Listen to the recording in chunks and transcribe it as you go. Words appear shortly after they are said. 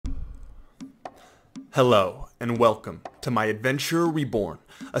Hello, and welcome to my adventure Reborn,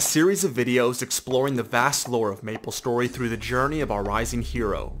 a series of videos exploring the vast lore of MapleStory through the journey of our rising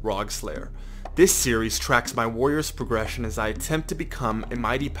hero, RogSlayer. This series tracks my warrior's progression as I attempt to become a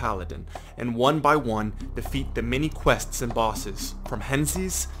mighty Paladin, and one by one defeat the many quests and bosses, from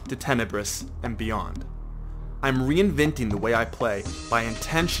Henesys to Tenebris and beyond. I'm reinventing the way I play by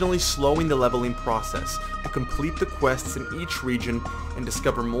intentionally slowing the leveling process to complete the quests in each region and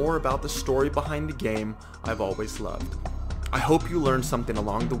discover more about the story behind the game I've always loved. I hope you learn something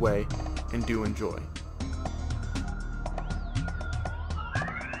along the way and do enjoy.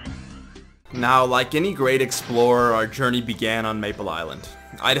 Now, like any great explorer, our journey began on Maple Island.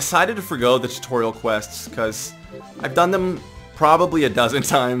 I decided to forgo the tutorial quests because I've done them probably a dozen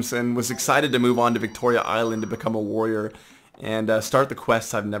times and was excited to move on to Victoria Island to become a warrior and start the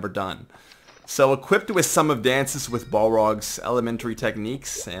quests I've never done. So equipped with some of Dances with Balrog's elementary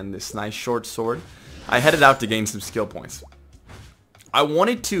techniques and this nice short sword, I headed out to gain some skill points. I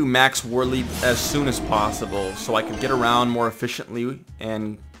wanted to max War Leap as soon as possible so I could get around more efficiently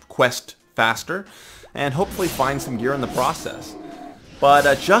and quest faster and hopefully find some gear in the process.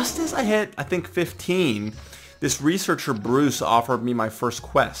 But just as I hit, I think 15, this researcher Bruce offered me my first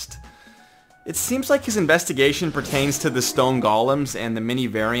quest. It seems like his investigation pertains to the stone golems and the many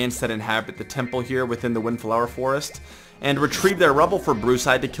variants that inhabit the temple here within the Windflower Forest. And to retrieve their rubble for Bruce,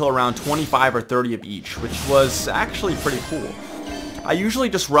 I had to kill around 25 or 30 of each, which was actually pretty cool. I usually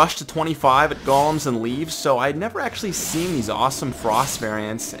just rush to 25 at golems and leave, so I'd never actually seen these awesome frost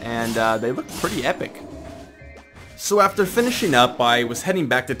variants, and they look pretty epic. So after finishing up, I was heading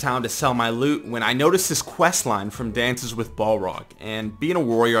back to town to sell my loot when I noticed this quest line from Dances with Balrog, and being a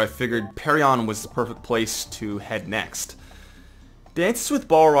warrior I figured Perion was the perfect place to head next. Dances with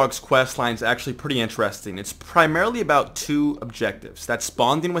Balrog's quest line is actually pretty interesting. It's primarily about two objectives. That's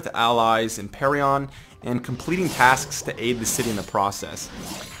bonding with allies in Perion and completing tasks to aid the city in the process.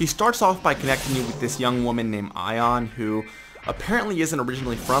 He starts off by connecting you with this young woman named Ion, who apparently isn't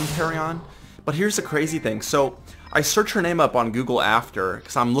originally from Perion. But here's the crazy thing. So I search her name up on Google after,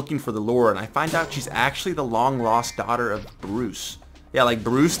 because I'm looking for the lore, and I find out she's actually the long-lost daughter of Bruce. Yeah, like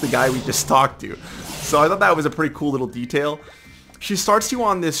Bruce, the guy we just talked to. So I thought that was a pretty cool little detail. She starts you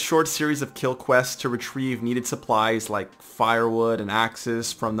on this short series of kill quests to retrieve needed supplies like firewood and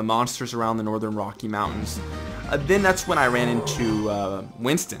axes from the monsters around the northern Rocky Mountains. Then that's when I ran into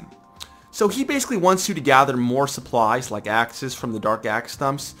Winston. So he basically wants you to gather more supplies like axes from the dark axe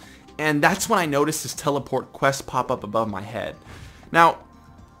stumps, and that's when I noticed this teleport quest pop up above my head. Now,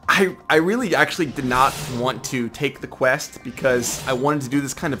 I really actually did not want to take the quest because I wanted to do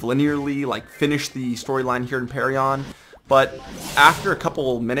this kind of linearly, like finish the storyline here in Perion. But after a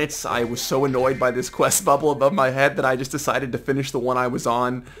couple minutes, I was so annoyed by this quest bubble above my head that I just decided to finish the one I was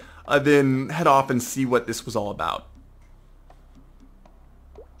on, then head off and see what this was all about.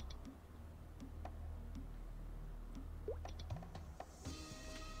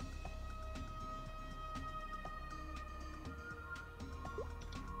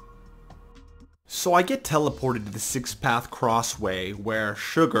 So I get teleported to the Sixth Path Crossway where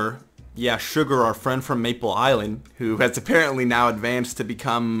Sugar, our friend from Maple Island, who has apparently now advanced to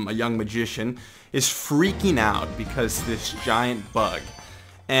become a young magician, is freaking out because this giant bug.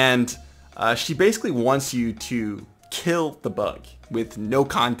 And she basically wants you to kill the bug with no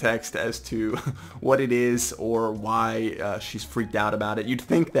context as to what it is or why she's freaked out about it. You'd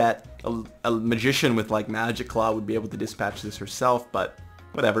think that a magician with like Magic Claw would be able to dispatch this herself, but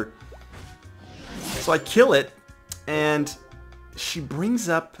whatever. So I kill it, and she brings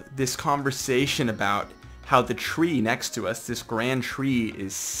up this conversation about how the tree next to us, this grand tree,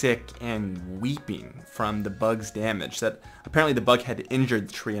 is sick and weeping from the bug's damage. That apparently the bug had injured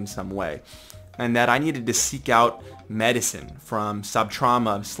the tree in some way, and that I needed to seek out medicine from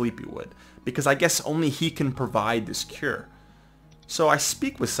Sabtrama of Sleepywood, because I guess only he can provide this cure. So I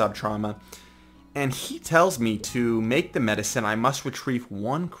speak with Sabtrama, and he tells me to make the medicine I must retrieve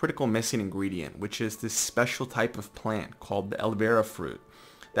one critical missing ingredient, which is this special type of plant called the Elvera fruit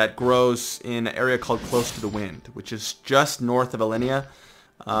that grows in an area called Close to the Wind, which is just north of Alenia.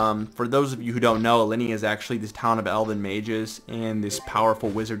 For those of you who don't know, Alenia is actually this town of elven mages and this powerful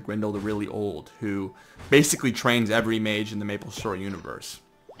wizard Grindel the Really Old, who basically trains every mage in the MapleStory universe.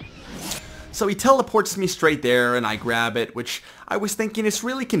 So he teleports me straight there, and I grab it, which I was thinking is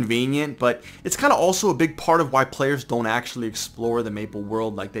really convenient, but it's kind of also a big part of why players don't actually explore the Maple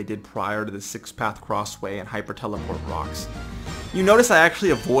world like they did prior to the Sixth Path Crossway and Hyper Teleport Rocks. You notice I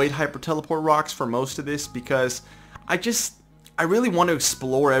actually avoid Hyper Teleport Rocks for most of this because I really want to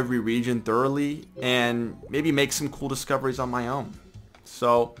explore every region thoroughly and maybe make some cool discoveries on my own.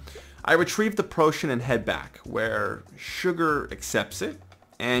 So I retrieve the potion and head back, where Sugar accepts it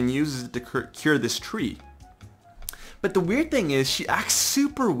and uses it to cure this tree. But the weird thing is, she acts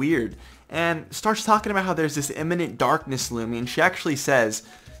super weird and starts talking about how there's this imminent darkness looming. She actually says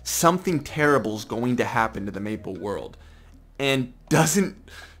something terrible is going to happen to the Maple world, and doesn't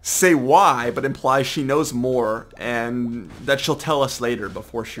say why, but implies she knows more and that she'll tell us later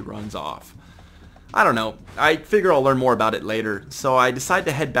before she runs off. I don't know. I figure I'll learn more about it later, so I decide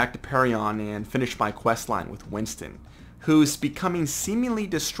to head back to Perion and finish my questline with Winston, who's becoming seemingly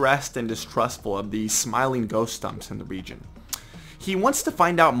distressed and distrustful of the smiling ghost stumps in the region. He wants to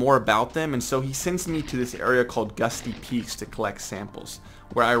find out more about them, and so he sends me to this area called Gusty Peaks to collect samples,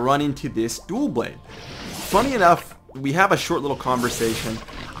 where I run into this dual blade. Funny enough, we have a short little conversation.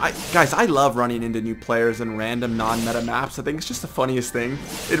 Guys, I love running into new players in random non-meta maps. I think it's just the funniest thing.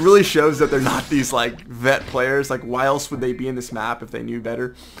 It really shows that they're not these like vet players. Like, why else would they be in this map if they knew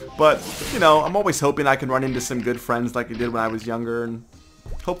better? But, you know, I'm always hoping I can run into some good friends like I did when I was younger and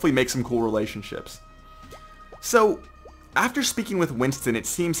hopefully make some cool relationships. So, after speaking with Winston, it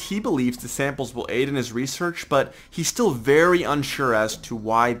seems he believes the samples will aid in his research, but he's still very unsure as to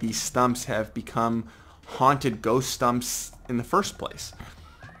why these stumps have become haunted ghost stumps in the first place.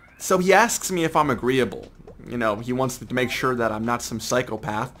 So he asks me if I'm agreeable. You know, he wants to make sure that I'm not some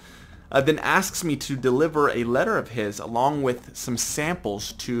psychopath. Then asks me to deliver a letter of his along with some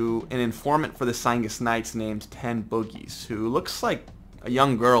samples to an informant for the Sangus Knights named Tenebris, who looks like a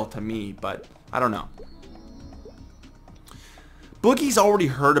young girl to me, but I don't know. Boogie's already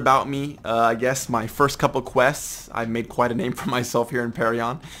heard about me. I guess my first couple quests, I've made quite a name for myself here in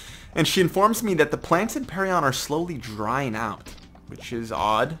Perion. And she informs me that the plants in Perion are slowly drying out, which is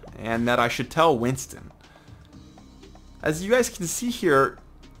odd, and that I should tell Winston. As you guys can see here,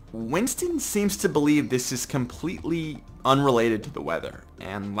 Winston seems to believe this is completely unrelated to the weather,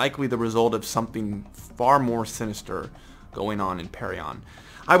 and likely the result of something far more sinister going on in Perion.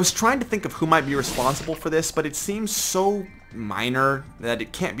 I was trying to think of who might be responsible for this, but it seems so minor that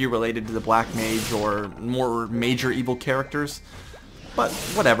it can't be related to the Black Mage or more major evil characters. But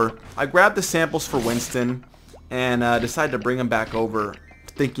whatever. I grabbed the samples for Winston and decided to bring him back over,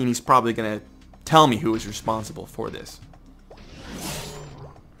 thinking he's probably going to tell me who is responsible for this.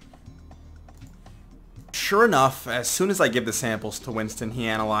 Sure enough, as soon as I give the samples to Winston, he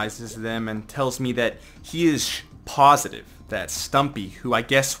analyzes them and tells me that he is positive that Stumpy, who I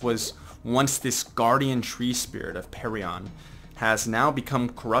guess was once this guardian tree spirit of Perion, has now become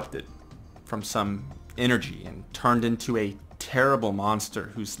corrupted from some energy and turned into a terrible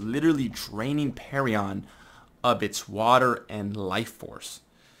monster who's literally draining Perion of its water and life force.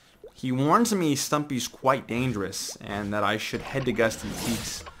 He warns me Stumpy's quite dangerous and that I should head to Gusty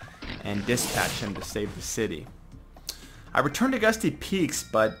Peaks and dispatch him to save the city. I returned to Gusty Peaks,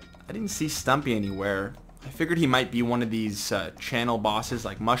 but I didn't see Stumpy anywhere. I figured he might be one of these channel bosses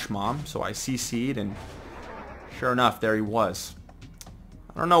like Mush Mom, so I CC'd, and sure enough, there he was.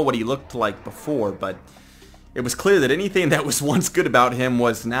 I don't know what he looked like before, but it was clear that anything that was once good about him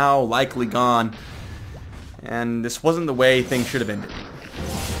was now likely gone, and this wasn't the way things should have ended.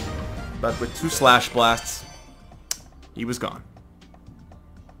 But with 2 slash blasts, he was gone.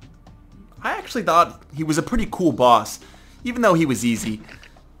 I actually thought he was a pretty cool boss, even though he was easy.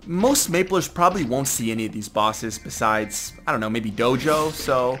 Most Maplers probably won't see any of these bosses besides, I don't know, maybe Dojo,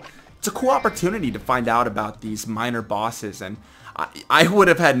 so it's a cool opportunity to find out about these minor bosses, and I would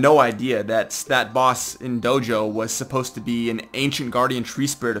have had no idea that that boss in Dojo was supposed to be an ancient guardian tree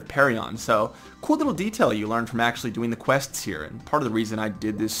spirit of Perion, so cool little detail you learn from actually doing the quests here, and part of the reason I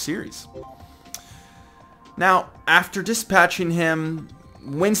did this series. Now, after dispatching him,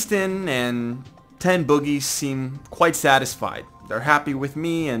 Winston and Tenebris seem quite satisfied. They're happy with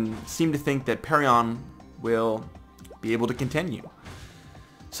me and seem to think that Perion will be able to continue.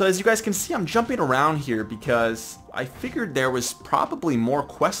 So as you guys can see, I'm jumping around here because I figured there was probably more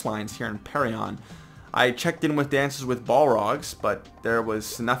quest lines here in Perion. I checked in with Dances with Balrogs, but there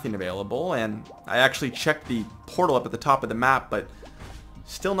was nothing available, and I actually checked the portal up at the top of the map, but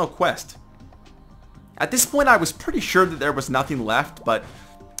still no quest. At this point I was pretty sure that there was nothing left, but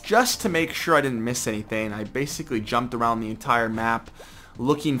just to make sure I didn't miss anything, I basically jumped around the entire map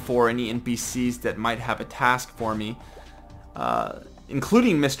looking for any NPCs that might have a task for me,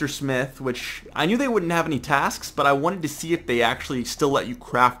 including Mr. Smith, which I knew they wouldn't have any tasks, but I wanted to see if they actually still let you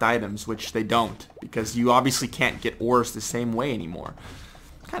craft items, which they don't, because you obviously can't get ores the same way anymore.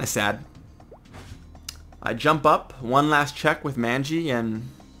 Kinda sad. I jump up, one last check with Manji, and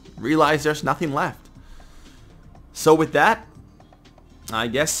realize there's nothing left. So with that, I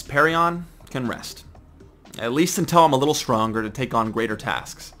guess Perion can rest. At least until I'm a little stronger to take on greater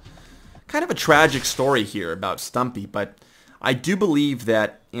tasks. kind of a tragic story here about Stumpy, but I do believe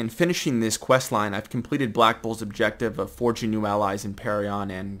that in finishing this quest line, I've completed Black Bull's objective of forging new allies in Perion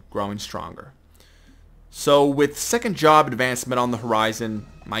and growing stronger. So with second job advancement on the horizon,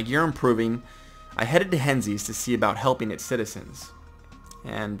 my gear improving, I headed to Henesys to see about helping its citizens.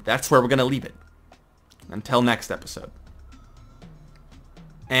 And that's where we're going to leave it. Until next episode.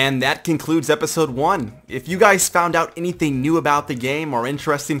 And that concludes episode 1. If you guys found out anything new about the game or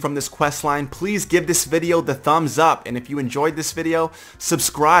interesting from this questline, please give this video the thumbs up. And if you enjoyed this video,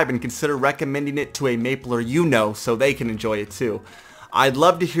 subscribe and consider recommending it to a Mapler you know so they can enjoy it too. I'd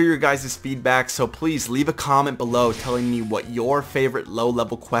love to hear your guys' feedback, so please leave a comment below telling me what your favorite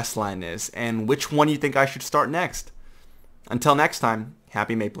low-level questline is and which one you think I should start next. Until next time,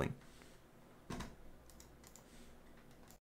 happy mapling.